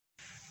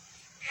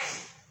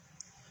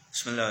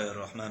Bismillahir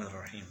Rahmanir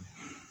Rahim.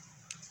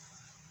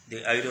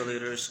 The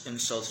idolaters'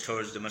 insults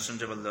towards the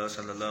Messenger of Allah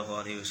sallallahu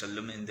alaihi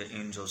wasallam and the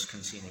angels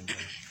concealing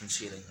him.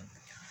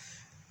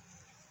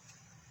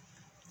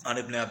 عن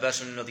ابن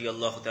عباس رضي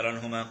الله تعالى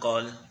عنهما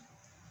قال: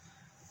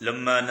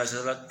 لما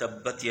نزلت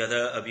تبت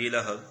يدا أبي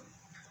لهب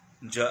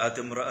جاءت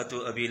امرأة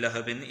أبي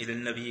لهب إلى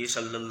النبي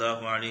صلى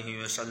الله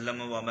عليه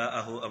وسلم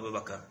ومعه أبو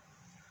بكر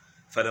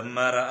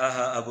فلما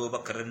رآها أبو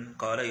بكر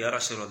قال: يا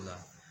رسول الله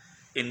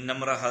إن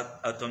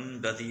امرأة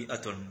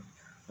بذيئة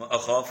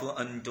وأخاف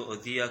أن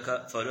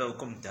تؤذيك فلو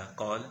قمت.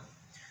 قال: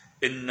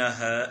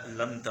 إنها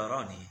لم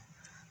تراني.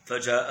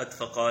 فجاءت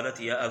فقالت: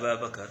 يا أبا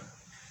بكر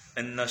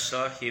إن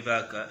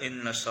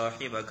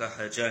صاحبك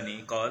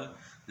حجاني. قال: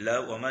 لا،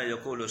 وما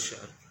يقول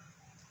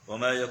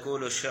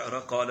الشعر.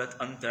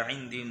 قالت: أنت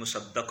عندي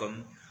مصدق.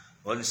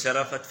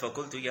 وانصرفت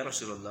فقلت: يا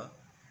رسول الله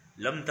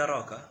لم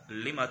تراك،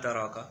 لما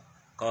تراك؟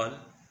 قال: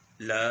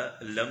 لا،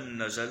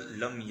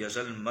 لم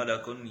يزل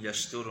ملك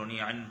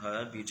يسترني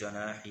عنها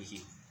بجناحه.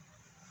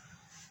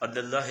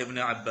 Abdullah ibn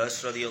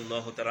Abbas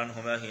radiallahu ta'ala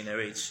anhuma, he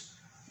narrates,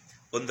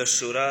 when the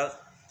surah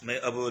 "May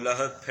Abu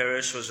Lahab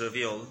perish" was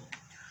revealed,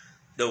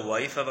 the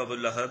wife of Abu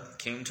Lahab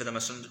came to the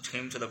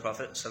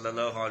Prophet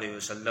sallallahu alaihi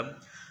wasallam,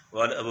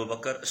 while Abu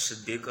Bakr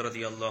as-Siddiq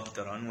radiallahu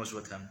ta'ala was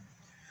with him.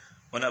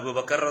 When Abu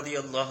Bakr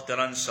radiallahu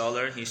ta'ala saw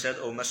her, he said,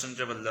 "O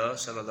Messenger of Allah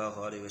sallallahu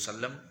alaihi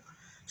wasallam,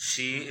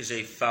 she is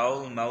a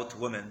foul-mouthed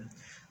woman,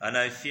 and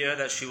I fear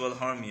that she will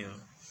harm you.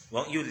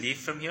 Won't you leave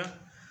from here?"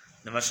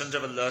 The Messenger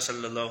of Allah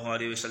sallallahu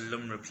alaihi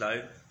wasallam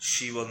replied,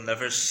 "She will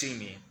never see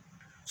me."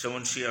 So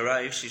when she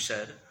arrived, she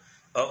said,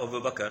 "O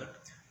Abu Bakr,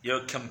 your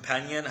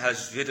companion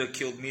has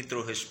ridiculed me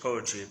through his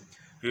poetry."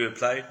 He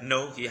replied,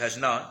 "No, he has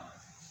not,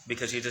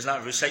 because he does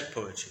not recite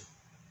poetry."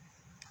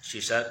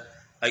 She said,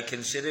 "I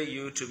consider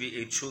you to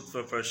be a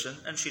truthful person,"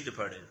 and she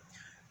departed.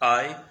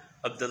 I,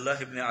 Abdullah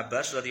ibn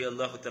Abbas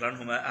radiallahu ta'ala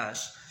anhuma,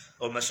 asked,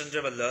 "O Messenger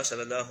of Allah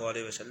sallallahu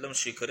alaihi wasallam,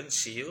 she couldn't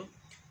see you?"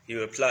 He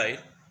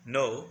replied,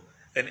 "No,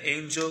 an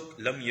angel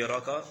lam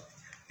yaraka,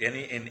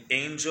 an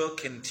angel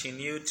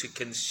continued to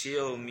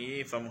conceal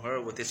me from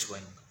her with its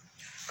wing."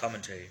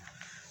 Commentary.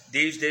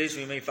 These days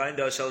we may find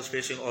ourselves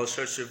facing all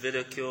sorts of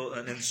ridicule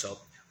and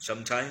insult.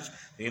 Sometimes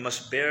we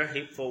must bear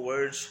hateful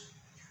words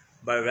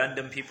by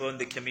random people in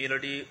the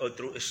community or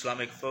through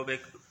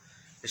Islamophobic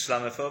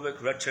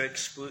rhetoric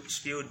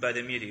spewed by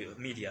the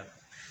media.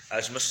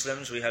 As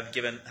Muslims, we have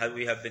been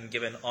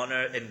given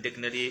honor and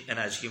dignity, and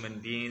as human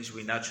beings,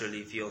 we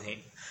naturally feel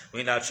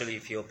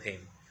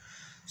pain.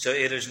 So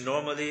it is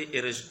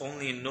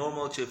only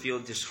normal to feel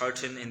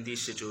disheartened in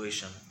these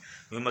situations.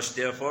 We must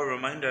therefore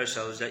remind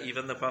ourselves that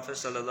even the Prophet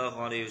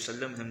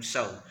ﷺ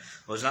himself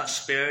was not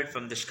spared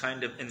from this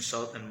kind of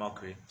insult and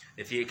mockery.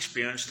 If he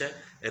experienced it,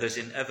 it is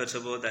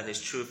inevitable that his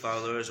true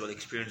followers will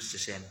experience the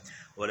same.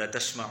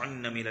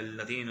 وَلَتَسْمَعُنَّ مِنَ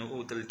الَّذِينَ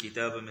أُوتُوا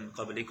الْكِتَابَ مِنْ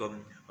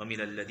قَبْلِكُمْ وَمِنَ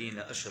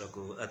الَّذِينَ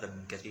أَشْرَكُوا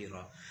أَذًى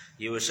كَثِيرًا.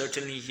 You will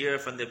certainly hear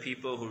from the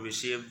people who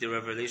received the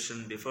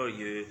revelation before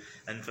you,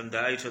 and from the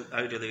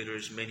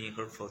idolaters many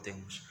hurtful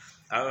things.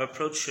 Our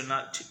approach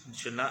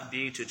should not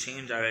be to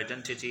change our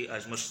identity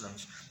as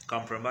Muslims,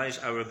 compromise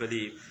our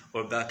belief,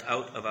 or back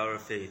out of our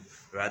faith.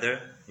 Rather,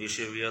 we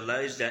should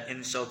realize that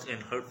insult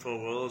and hurtful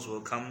words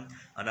will come,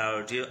 and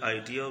our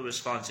ideal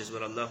response is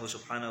what Allah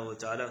subhanahu wa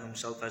ta'ala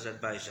himself has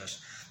advised us.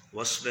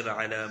 وَاصْبِرْ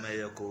عَلَى مَا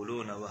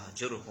يَقُولُونَ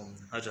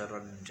وَهْجُرْهُمْ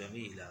هَجْرًا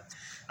جَمِيلًا.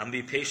 And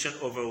be patient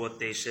over what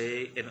they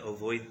say and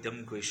avoid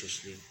them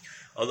graciously.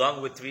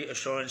 Along with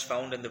reassurance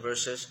found in the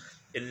verses,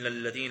 إِنَّ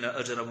الَّذِينَ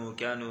أَجْرَمُوا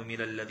كَانُوا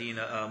مِنَ الَّذِينَ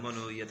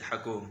آمَنُوا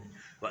يَضْحَكُونَ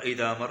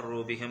وَإِذَا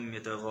مَرُّوا بِهِمْ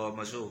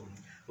يَتَغَامَزُونَ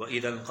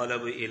وَإِذَا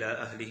انقلبوا إِلَى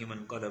أَهْلِهِمْ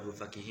انقلبوا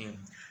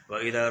فَكِهِينَ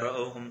وَإِذَا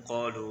رَأَوْهُمْ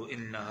قَالُوا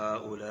إِنَّ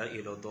هَؤُلَاءِ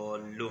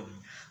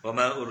لَضَالُّونَ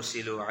وَمَا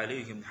أُرْسِلُوا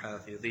عَلَيْهِمْ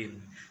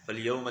حَافِظِينَ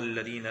فَالْيَوْمَ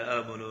الَّذِينَ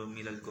آمَنُوا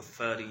مِنَ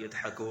الْكُفَّارِ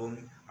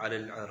يَضْحَكُونَ عَلَى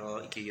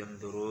الْأَرَائِكِ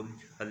يَنظُرُونَ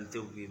هَلْ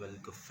ثُوِّبَ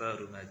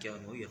الْكُفَّارُ مَا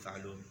كَانُوا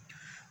يَفْعَلُونَ.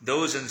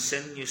 Those in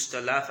sin used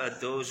to laugh at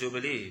those who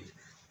believed,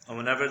 and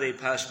whenever they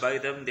passed by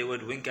them, they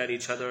would wink at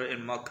each other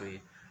in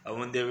mockery. And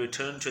when they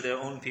returned to their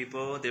own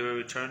people, they would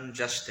return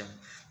jesting.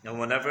 And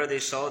whenever they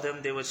saw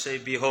them, they would say,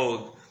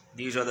 "Behold,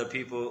 these are the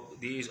people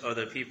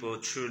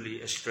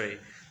truly astray,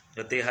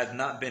 that they had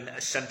not been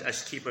sent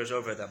as keepers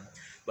over them.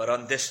 But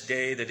on this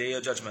day, the day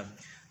of judgment,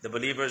 the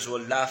believers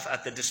will laugh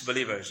at the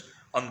disbelievers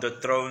on the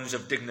thrones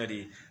of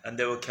dignity, and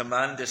they will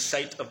command the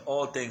sight of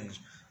all things.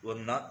 Will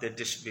not the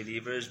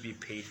disbelievers be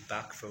paid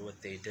back for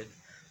what they did?"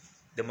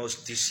 The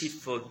most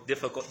difficult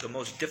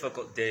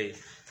day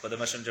for the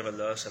Messenger of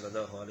Allah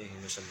sallallahu alaihi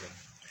wasallam.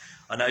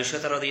 عن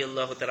عائشة رضي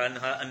الله تعالى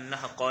عنها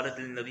أنها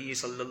قالت للنبي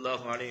صلى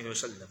الله عليه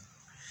وسلم: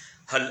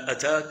 هل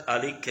أتاك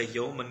عليك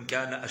يوما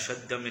كان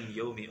أشد من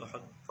يوم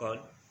أحد؟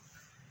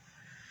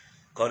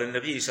 قال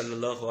النبي صلى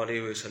الله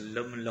عليه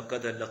وسلم: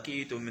 لقد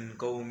لقيت من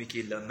قومك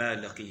لما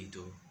لقيت،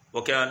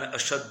 وكان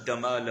أشد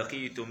ما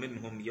لقيت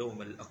منهم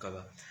يوم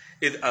العقبة،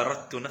 إذ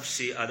أردت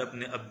نفسي على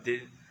ابن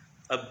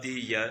عبد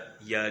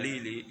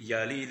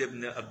ياليل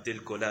ابن عبد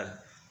الكلال،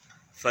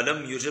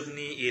 فلم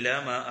يجبني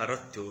إلى ما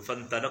أردت،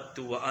 فانطلقت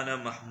وأنا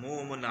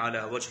محموم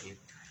على وجهي،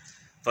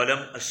 فلم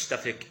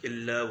أستفق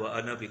إلا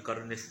وأنا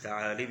بقرن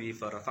الثعالب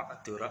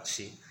فرفعت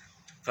رأسي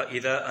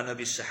فإذا أنا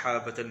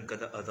بسحابة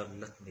قد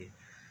أظلتني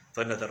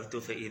فنظرت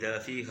فإذا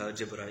فيها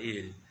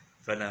جبرائيل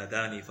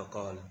فناداني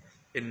فقال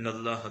إن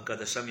الله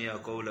قد سمع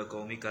قول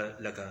قومك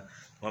لك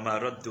وما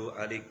ردوا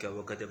عليك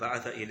وقد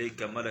بعث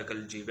إليك ملك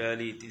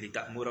الجبال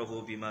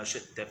لتأمره بما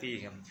شئت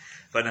فيهم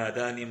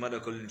فناداني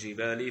ملك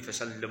الجبال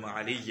فسلم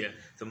علي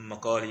ثم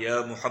قال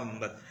يا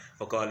محمد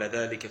فقال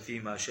ذلك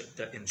فيما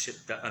شئت إن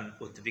شئت أن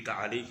أتبك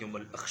عليهم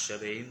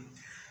الأخشبين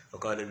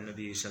فقال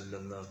النبي صلى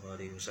الله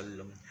عليه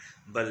وسلم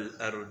بل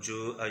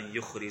أرجو أن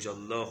يخرج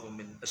الله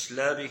من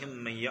أسلابهم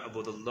من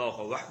يعبد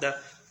الله وحده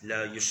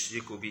لا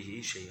يشرك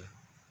به شيئا.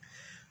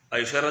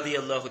 Aisha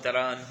radiallahu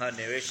ta'ala anha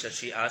narrates that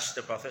she asked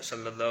the Prophet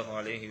sallallahu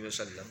alayhi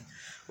wasallam,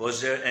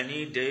 was there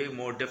any day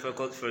more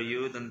difficult for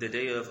you than the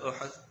day of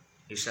Uhud?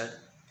 He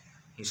sallallahu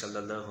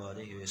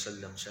alayhi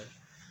wasallam said,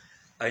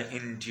 I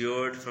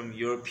endured from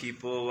your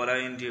people what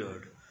I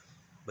endured,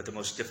 but the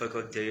most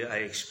difficult day I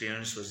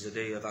experienced was the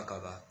day of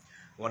Aqaba,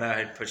 when I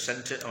had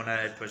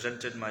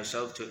presented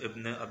myself to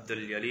Ibn Abdul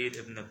Yalid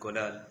ibn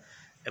Qulal,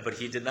 but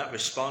he did not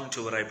respond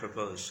to what I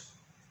proposed.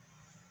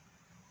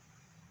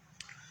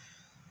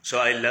 So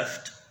I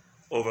left,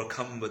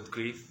 overcome with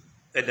grief,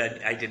 and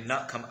I did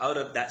not come out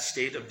of that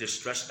state of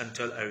distress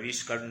until I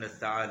reached Qarn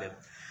al-Tha'alib.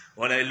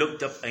 When I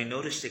looked up, I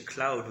noticed a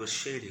cloud was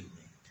shading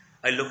me.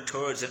 I looked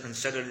towards it and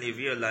suddenly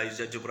realized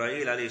that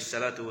Jibreel alayhi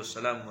salatu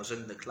wasalam was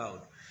in the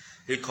cloud.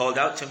 He called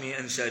out to me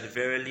and said,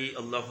 verily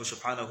Allah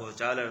subhanahu wa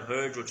ta'ala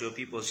heard what your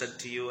people said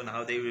to you and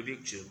how they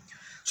rebuked you.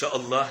 So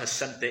Allah has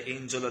sent the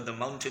angel of the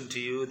mountain to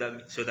you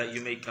so that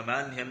you may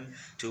command him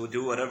to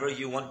do whatever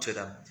you want to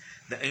them.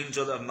 The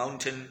angel of the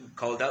mountain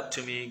called out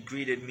to me,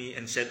 greeted me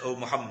and said, O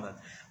Muhammad,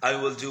 I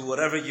will do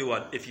whatever you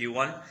want. If you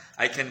want,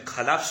 I can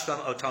collapse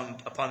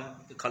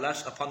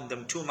upon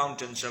them 2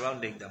 mountains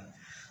surrounding them.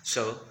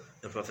 So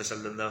the Prophet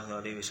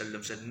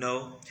ﷺ said,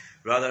 no,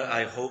 rather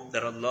I hope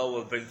that Allah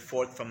will bring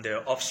forth from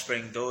their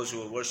offspring those who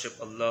will worship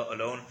Allah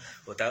alone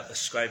without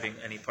ascribing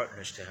any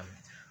partners to him.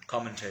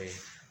 Commentary.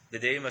 The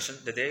day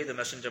the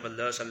Messenger of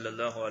Allah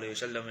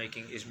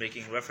ﷺ is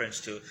making reference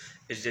to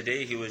is the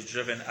day he was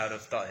driven out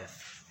of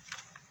Ta'if.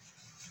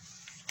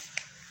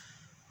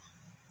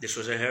 This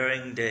was a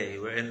harrowing day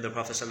wherein the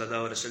Prophet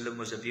ﷺ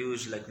was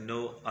abused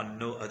on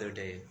no other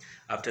day.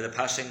 After the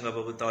passing of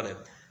Abu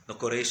Talib, the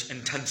Quraysh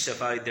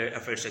intensified their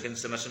efforts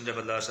against the Messenger of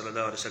Allah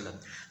ﷺ.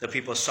 The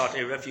people sought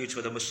a refuge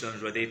for the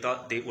Muslims where they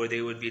thought they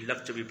would be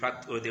left to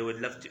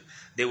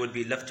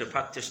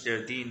practice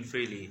their deen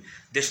freely.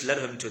 This led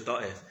him to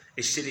Ta'if,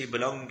 a city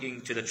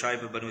belonging to the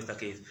tribe of Banu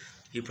Thaqif.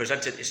 He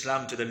presented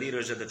Islam to the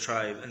leaders of the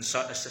tribe and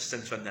sought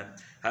assistance from them.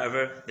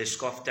 However, they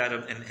scoffed at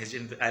him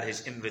at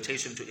his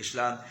invitation to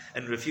Islam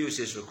and refused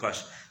his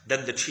request.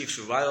 Then the chiefs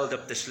riled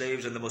up the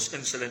slaves and the most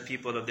insolent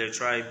people of their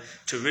tribe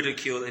to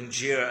ridicule and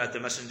jeer at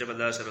the Messenger of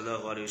Allah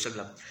sallallahu alaihi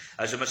wasallam.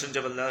 As the Messenger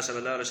of Allah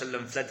sallallahu alaihi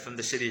wasallam fled from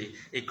the city,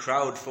 a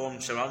crowd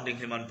formed surrounding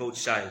him on both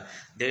sides.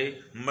 They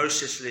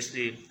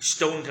mercilessly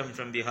stoned him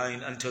from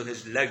behind until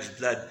his legs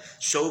bled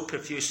so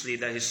profusely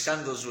that his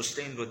sandals were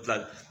stained with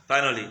blood.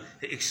 Finally,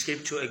 he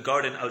escaped to a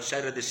garden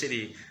outside of the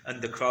city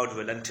and the crowd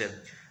relented.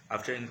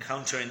 After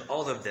encountering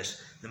all of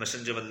this, the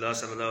Messenger of Allah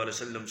sallallahu alaihi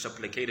wasallam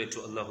supplicated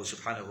to Allah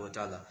subhanahu wa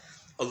ta'ala,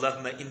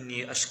 Allahumma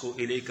inni ashku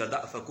ilayka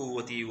da'fa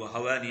quwwati wa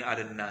hawani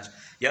 'ala an-nas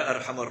ya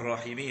arhamar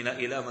rahimin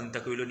ila man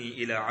takuluni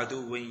ila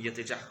aduwwin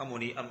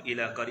yatajahhamuni am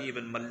ila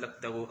qaribin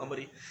mallaktahu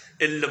amri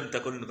in lam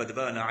takun qad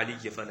bana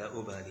 'alayya fala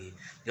ubali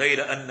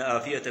ghayra anna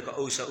afiyataka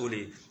awsa'u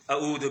li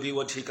a'udhu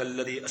biwajhika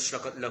alladhi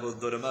ashraqat lahu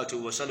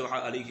adh-dhulumatu wa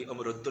salaha 'alayhi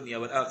amru ad-dunya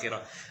wal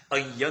akhirah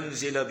an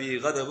yanzila bi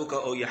ghadabuka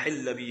aw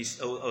yahilla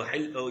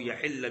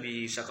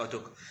bi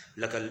sakatuk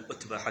lakal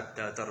utba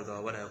hatta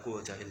tarda wa la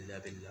quwwata illa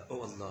billah.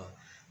 O Allah,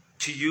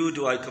 to you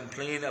do I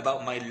complain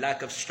about my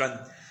lack of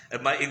strength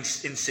and my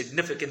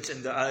insignificance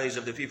in the eyes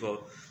of the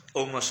people.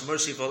 O most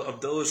merciful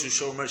of those who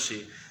show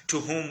mercy, to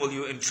whom will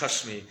you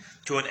entrust me?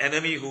 To an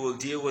enemy who will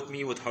deal with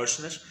me with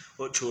harshness,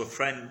 or to a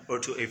friend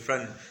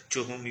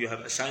to whom you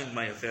have assigned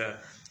my affair?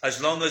 As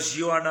long as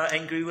you are not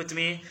angry with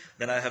me,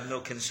 then I have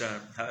no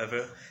concern.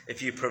 However,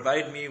 if you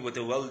provide me with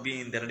a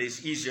well-being, then it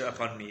is easier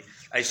upon me.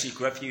 I seek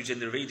refuge in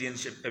the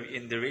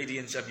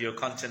radiance of your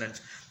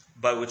countenance,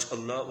 by which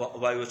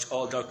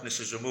all darkness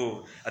is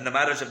removed, and the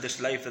matters of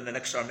this life and the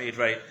next are made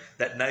right,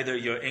 that neither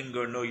your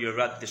anger nor your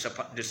wrath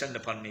descend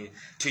upon me.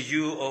 To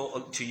you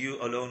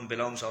alone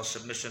belongs all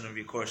submission and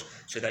recourse,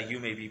 so that you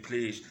may be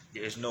pleased.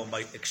 There is no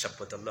might except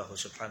with Allah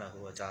subhanahu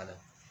wa ta'ala.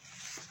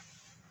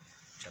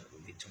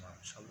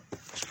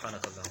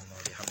 Subhanakallahumma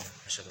wa bihamdika,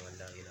 ashhadu an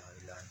la ilaha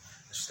illa anta,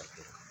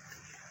 astaghfiruka.